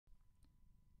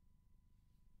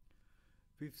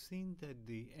We've seen that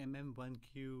the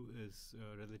MM1Q is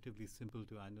relatively simple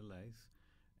to analyze,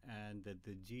 and that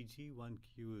the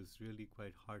GG1Q is really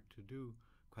quite hard to do,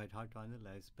 quite hard to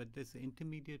analyze. But there's an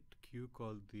intermediate Q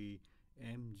called the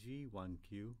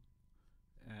MG1Q,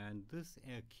 and this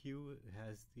Q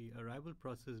has the arrival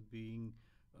process being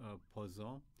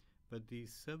Poisson, but the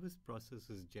service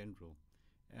process is general.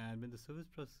 And when the service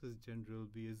process is general,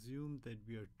 we assume that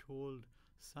we are told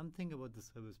something about the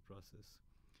service process.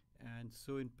 And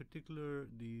so in particular,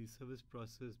 the service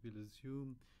process, we'll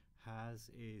assume, has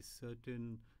a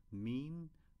certain mean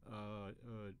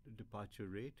departure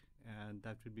rate, and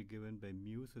that will be given by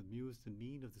mu. So mu is the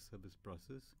mean of the service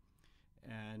process,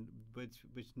 and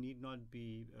which need not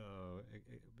be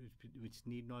which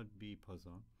need not be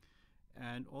Poisson.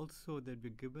 And also that we're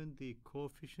given the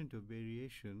coefficient of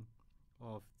variation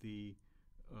of the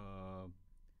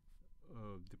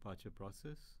departure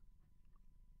process.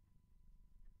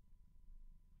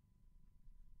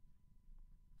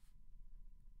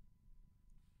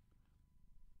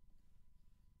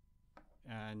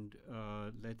 And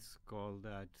let's call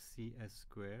that CS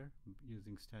square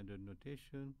using standard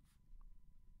notation.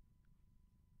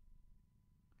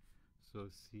 So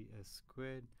CS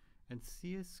squared, and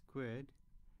CS squared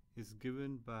is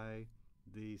given by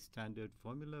the standard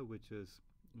formula, which is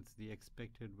it's the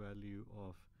expected value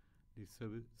of the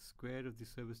square of the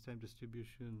service time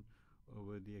distribution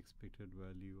over the expected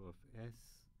value of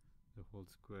S, the whole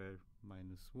square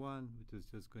minus 1, which is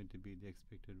just going to be the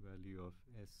expected value of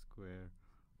S square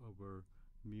over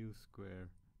mu square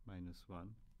minus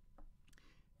 1.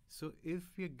 So if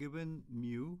we are given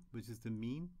mu, which is the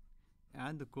mean,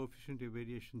 and the coefficient of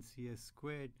variation CS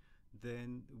squared,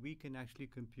 then we can actually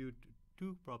compute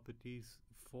two properties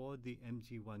for the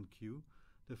MG1Q.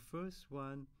 The first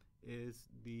one is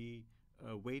the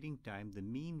waiting time, the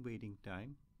mean waiting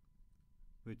time,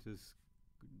 which is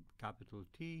capital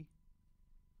T,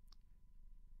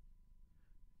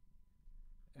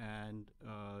 and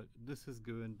this is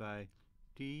given by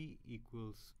T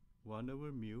equals 1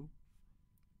 over mu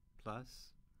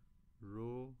plus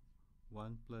rho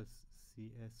 1 plus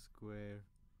CS square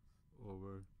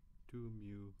over 2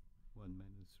 mu 1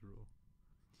 minus rho.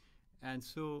 And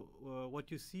so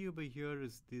what you see over here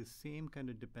is the same kind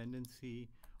of dependency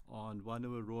on 1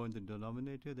 over rho in the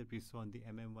denominator that we saw in the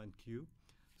MM1Q.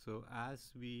 So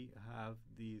as we have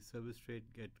the service rate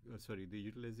the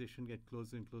utilization get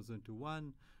closer and closer to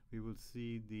 1, we will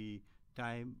see the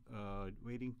time,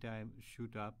 waiting time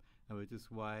shoot up, and which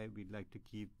is why we'd like to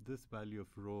keep this value of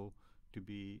rho to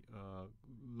be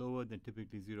lower than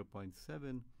typically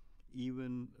 0.7,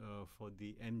 even for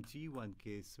the MG1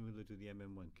 case, similar to the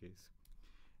MM1 case.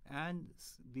 And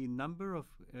the number of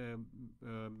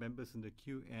members in the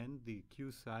Qn, the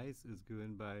Q size, is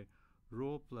given by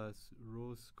rho plus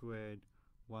rho squared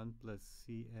 1 plus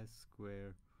CS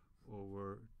square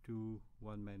over 2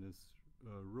 1 minus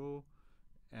rho.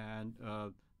 And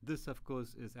this, of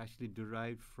course, is actually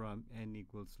derived from n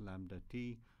equals lambda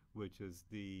t, which is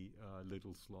the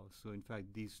Little's law. So in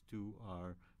fact, these two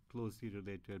are closely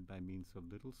related by means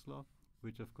of Little's law,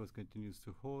 which of course continues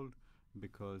to hold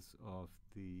because of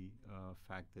the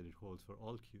fact that it holds for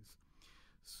all Qs.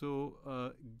 So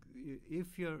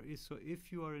if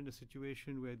you are in a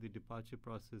situation where the departure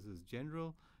process is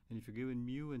general, and if you're given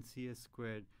mu and CS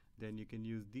squared, then you can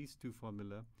use these two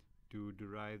formula to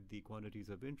derive the quantities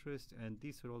of interest, and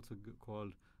these are also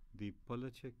called the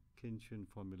Pollaczek-Khinchin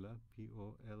formula,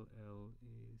 P-O-L-L-A-C-C,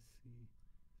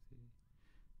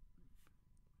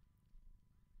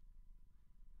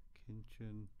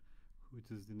 Khinchin, which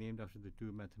is named after the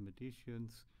two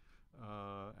mathematicians.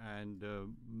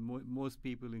 Most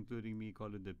people, including me,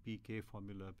 call it the PK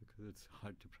formula because it's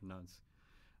hard to pronounce.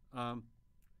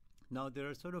 Now, there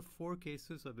are sort of 4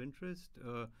 cases of interest.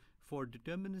 For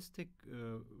deterministic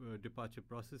departure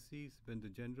processes, when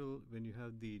you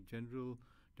have the general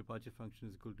departure function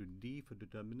is equal to D for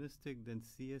deterministic, then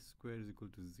CS squared is equal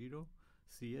to 0.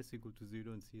 CS equal to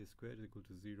 0 and CS squared is equal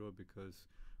to 0 because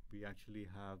we actually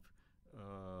have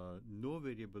no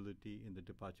variability in the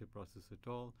departure process at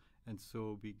all, and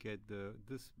so we get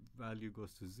this value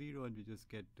goes to 0, and we just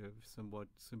get somewhat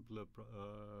simpler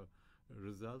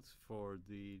results for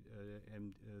the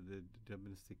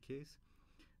deterministic case.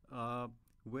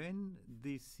 When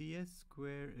the CS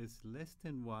square is less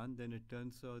than 1, then it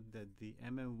turns out that the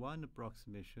MM1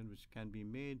 approximation, which can be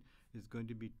made, is going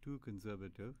to be too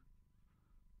conservative.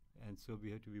 And so we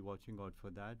have to be watching out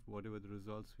for that. Whatever the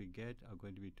results we get are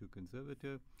going to be too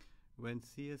conservative. When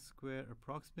CS square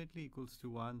approximately equals to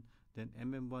 1, then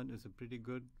MM1 is a pretty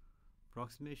good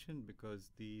approximation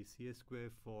because the CS square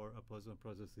for a Poisson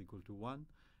process is equal to 1,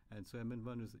 and so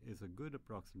Mn1 is a good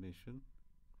approximation.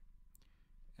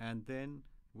 And then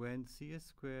when CS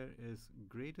square is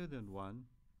greater than 1,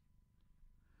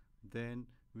 then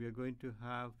we are going to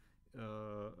have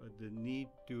the need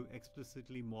to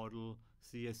explicitly model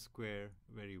CS square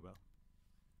very well.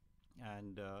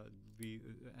 And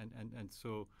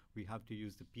so we have to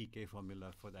use the PK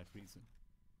formula for that reason.